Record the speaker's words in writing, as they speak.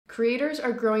Creators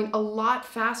are growing a lot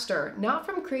faster, not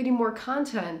from creating more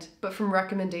content, but from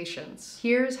recommendations.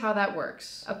 Here's how that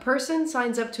works. A person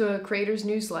signs up to a creator's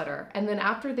newsletter, and then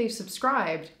after they've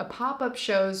subscribed, a pop-up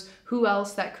shows who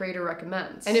else that creator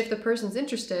recommends. And if the person's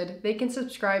interested, they can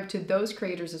subscribe to those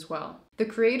creators as well. The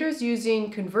creators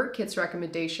using ConvertKit's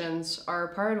recommendations are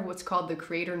a part of what's called the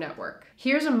Creator Network.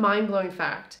 Here's a mind-blowing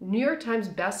fact. New York Times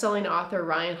bestselling author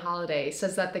Ryan Holiday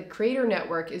says that the Creator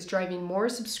Network is driving more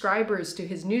subscribers to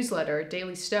his newsletter,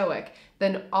 Daily Stoic,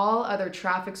 than all other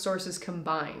traffic sources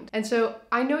combined. And so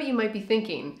I know you might be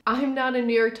thinking, I'm not a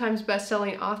New York Times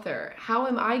bestselling author. How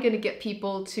am I going to get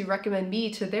people to recommend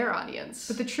me to their audience?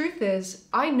 But the truth is,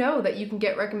 I know that you can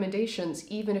get recommendations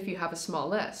even if you have a small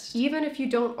list, even if you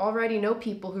don't already know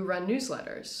people who run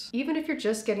newsletters, even if you're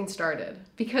just getting started,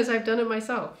 because I've done it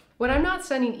myself. When I'm not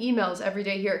sending emails every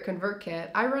day here at ConvertKit,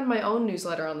 I run my own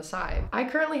newsletter on the side. I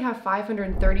currently have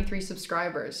 533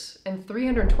 subscribers, and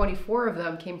 324 of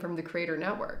them came from the Creator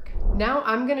Network. Now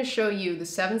I'm going to show you the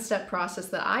 7-step process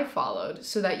that I followed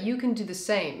so that you can do the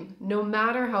same, no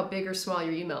matter how big or small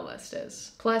your email list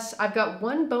is. Plus, I've got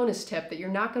one bonus tip that you're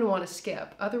not going to want to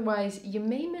skip, otherwise you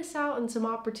may miss out on some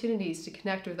opportunities to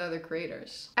connect with other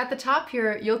creators. At the top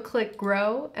here, you'll click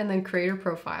Grow and then Creator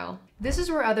Profile. This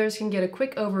is where others can get a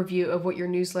quick overview of what your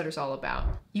newsletter's all about.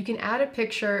 You can add a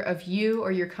picture of you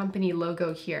or your company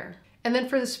logo here. And then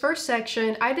for this first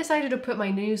section, I decided to put my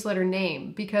newsletter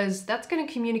name because that's going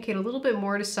to communicate a little bit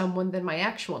more to someone than my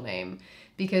actual name,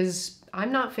 because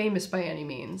I'm not famous by any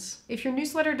means. If your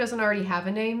newsletter doesn't already have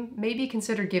a name, maybe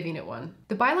consider giving it one.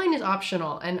 The byline is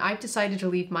optional, and I've decided to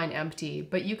leave mine empty,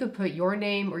 but you could put your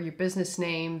name or your business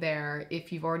name there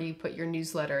if you've already put your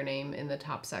newsletter name in the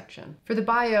top section. For the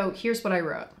bio, here's what I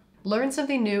wrote. Learn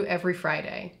something new every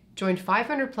Friday. Join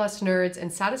 500 plus nerds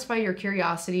and satisfy your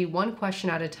curiosity one question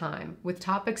at a time, with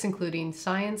topics including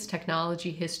science, technology,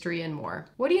 history, and more.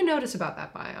 What do you notice about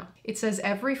that bio? It says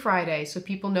every Friday, so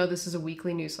people know this is a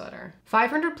weekly newsletter.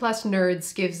 500 plus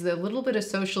nerds gives the little bit of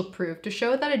social proof to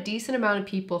show that a decent amount of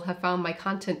people have found my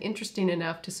content interesting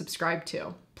enough to subscribe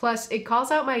to. Plus, it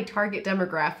calls out my target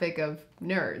demographic of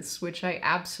nerds, which I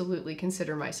absolutely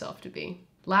consider myself to be.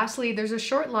 Lastly, there's a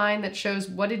short line that shows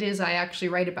what it is I actually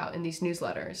write about in these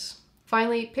newsletters.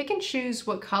 Finally, pick and choose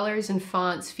what colors and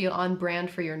fonts feel on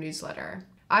brand for your newsletter.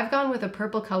 I've gone with a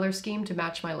purple color scheme to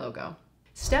match my logo.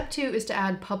 Step 2 is to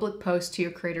add public posts to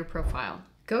your creator profile.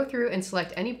 Go through and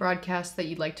select any broadcasts that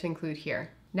you'd like to include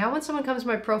here. Now when someone comes to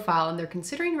my profile and they're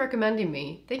considering recommending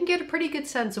me, they can get a pretty good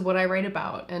sense of what I write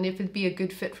about and if it'd be a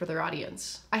good fit for their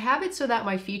audience. I have it so that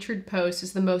my featured post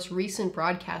is the most recent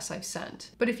broadcast I've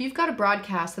sent. But if you've got a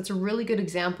broadcast that's a really good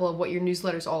example of what your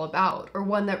newsletter's all about, or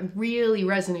one that really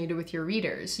resonated with your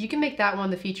readers, you can make that one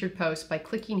the featured post by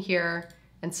clicking here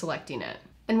and selecting it.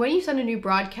 And when you send a new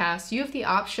broadcast, you have the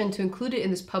option to include it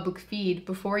in this public feed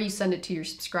before you send it to your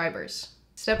subscribers.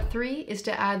 Step 3 is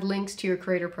to add links to your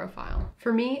creator profile.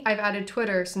 For me, I've added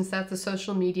Twitter since that's the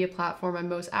social media platform I'm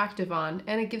most active on,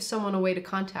 and it gives someone a way to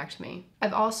contact me.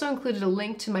 I've also included a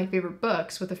link to my favorite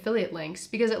books with affiliate links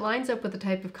because it lines up with the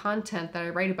type of content that I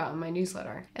write about in my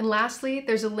newsletter. And lastly,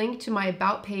 there's a link to my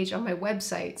About page on my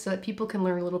website so that people can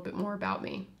learn a little bit more about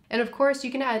me. And of course,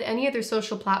 you can add any other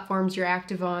social platforms you're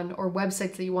active on or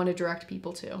websites that you want to direct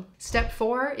people to. Step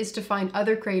 4 is to find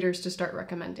other creators to start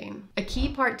recommending. A key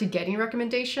part to getting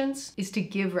recommendations is to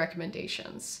give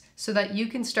recommendations so that you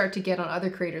can start to get on other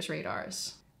creators'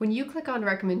 radars. When you click on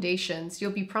recommendations,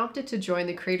 you'll be prompted to join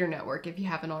the Creator Network if you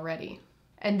haven't already.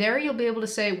 And there you'll be able to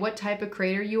say what type of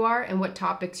creator you are and what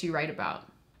topics you write about.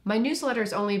 My newsletter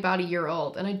is only about a year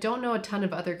old, and I don't know a ton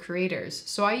of other creators,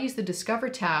 so I use the Discover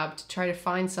tab to try to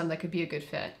find some that could be a good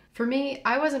fit. For me,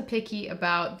 I wasn't picky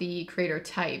about the creator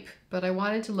type, but I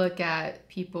wanted to look at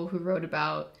people who wrote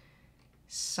about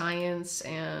science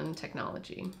and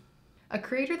technology. A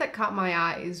creator that caught my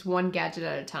eye is One Gadget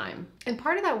at a Time. And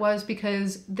part of that was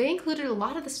because they included a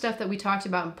lot of the stuff that we talked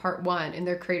about in part 1 in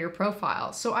their creator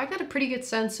profile, so I got a pretty good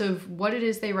sense of what it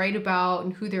is they write about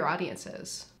and who their audience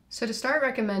is. So to start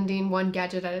recommending One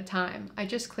Gadget at a Time, I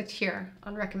just clicked here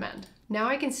on Recommend. Now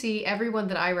I can see everyone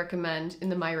that I recommend in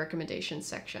the My Recommendations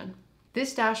section.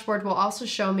 This dashboard will also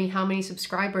show me how many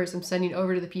subscribers I'm sending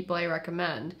over to the people I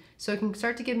recommend, so it can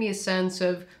start to give me a sense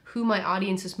of who my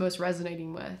audience is most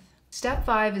resonating with. Step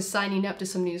 5 is signing up to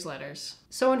some newsletters.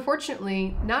 So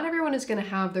unfortunately, not everyone is going to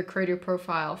have their creator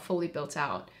profile fully built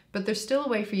out, but there's still a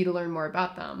way for you to learn more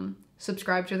about them.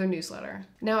 Subscribe to their newsletter.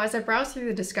 Now, as I browse through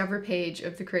the Discover page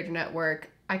of the Creator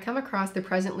Network, I come across the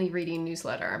Presently Reading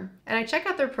newsletter, and I check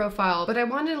out their profile, but I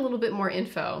wanted a little bit more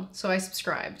info, so I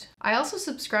subscribed. I also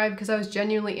subscribed because I was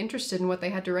genuinely interested in what they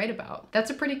had to write about. That's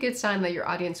a pretty good sign that your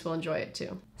audience will enjoy it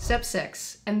too. Step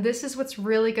 6, and this is what's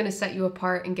really going to set you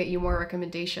apart and get you more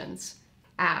recommendations.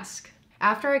 Ask.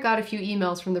 After I got a few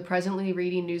emails from the Presently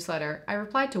Reading newsletter, I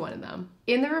replied to one of them.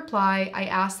 In the reply, I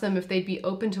asked them if they'd be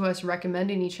open to us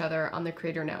recommending each other on the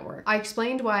Creator Network. I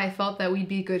explained why I felt that we'd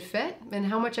be a good fit and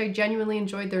how much I genuinely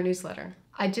enjoyed their newsletter.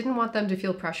 I didn't want them to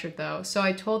feel pressured though, so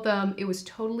I told them it was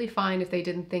totally fine if they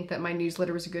didn't think that my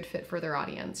newsletter was a good fit for their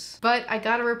audience. But I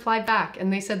got a reply back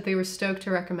and they said they were stoked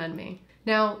to recommend me.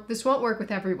 Now, this won't work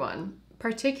with everyone,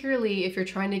 particularly if you're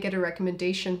trying to get a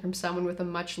recommendation from someone with a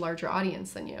much larger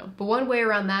audience than you. But one way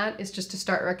around that is just to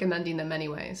start recommending them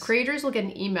anyways. Creators will get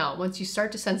an email once you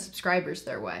start to send subscribers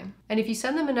their way. And if you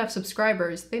send them enough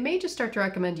subscribers, they may just start to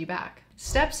recommend you back.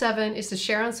 Step 7 is to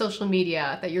share on social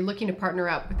media that you're looking to partner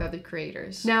up with other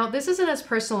creators. Now, this isn't as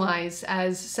personalized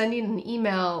as sending an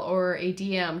email or a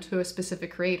DM to a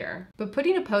specific creator, but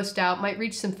putting a post out might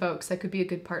reach some folks that could be a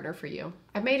good partner for you.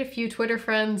 I've made a few Twitter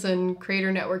friends and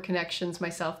Creator Network connections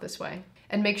myself this way.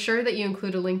 And make sure that you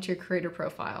include a link to your creator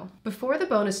profile. Before the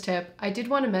bonus tip, I did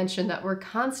want to mention that we're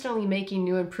constantly making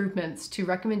new improvements to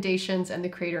recommendations and the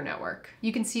Creator Network.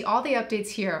 You can see all the updates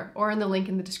here or in the link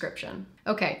in the description.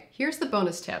 Okay, here's the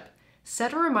bonus tip.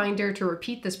 Set a reminder to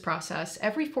repeat this process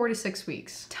every 4 to 6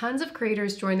 weeks. Tons of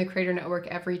creators join the Creator Network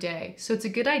every day, so it's a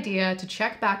good idea to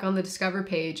check back on the Discover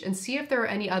page and see if there are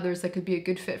any others that could be a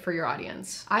good fit for your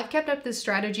audience. I've kept up this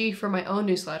strategy for my own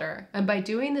newsletter, and by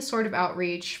doing this sort of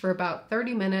outreach for about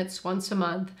 30 minutes once a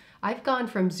month, I've gone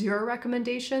from 0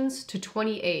 recommendations to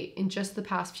 28 in just the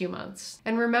past few months.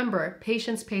 And remember,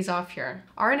 patience pays off here.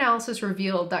 Our analysis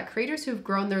revealed that creators who've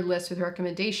grown their list with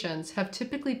recommendations have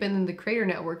typically been in the Creator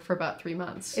Network for about 3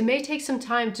 months. It may take some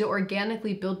time to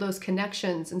organically build those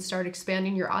connections and start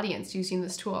expanding your audience using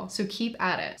this tool, so keep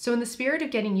at it. So in the spirit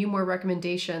of getting you more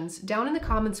recommendations, down in the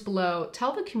comments below,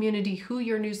 tell the community who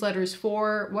your newsletter is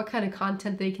for, what kind of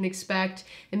content they can expect,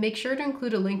 and make sure to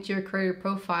include a link to your creator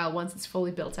profile once it's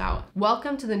fully built out.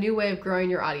 Welcome to the new way of growing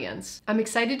your audience. I'm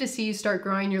excited to see you start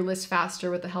growing your list faster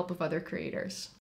with the help of other creators.